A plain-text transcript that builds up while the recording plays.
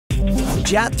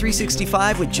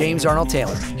JAT365 with James Arnold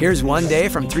Taylor. Here's one day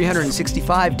from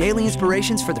 365 daily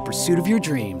inspirations for the pursuit of your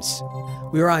dreams.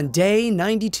 We are on day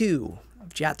 92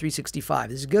 of JAT365.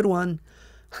 This is a good one.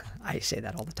 I say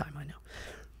that all the time, I know.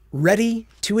 Ready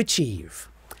to achieve.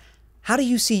 How do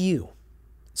you see you?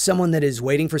 Someone that is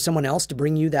waiting for someone else to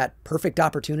bring you that perfect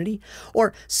opportunity?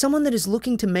 Or someone that is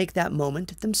looking to make that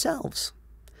moment themselves?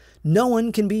 No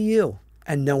one can be you,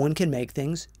 and no one can make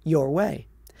things your way.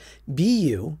 Be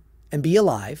you and be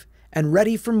alive and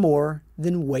ready for more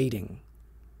than waiting.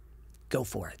 Go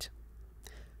for it.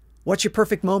 What's your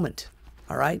perfect moment?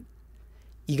 All right?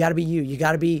 You got to be you. You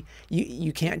got to be,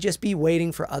 you can't just be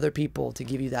waiting for other people to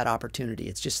give you that opportunity.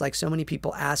 It's just like so many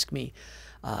people ask me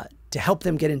to help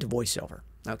them get into voiceover.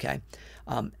 Okay?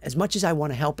 As much as I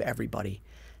want to help everybody,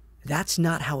 that's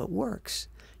not how it works.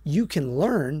 You can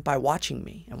learn by watching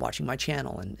me and watching my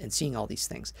channel and seeing all these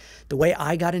things. The way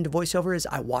I got into voiceover is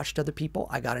I watched other people,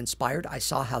 I got inspired, I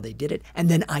saw how they did it, and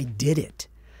then I did it.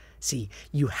 See,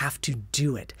 you have to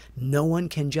do it. No one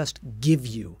can just give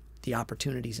you the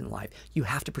opportunities in life. You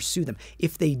have to pursue them.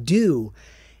 If they do,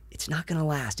 it's not going to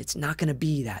last. It's not going to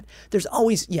be that. There's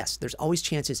always, yes, there's always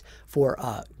chances for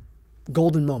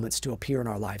golden moments to appear in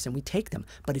our lives, and we take them,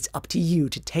 but it's up to you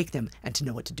to take them and to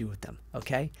know what to do with them,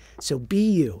 okay? So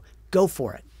be you. Go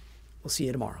for it. We'll see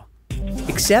you tomorrow.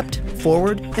 Accept,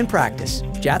 forward, and practice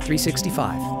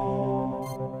JAT365.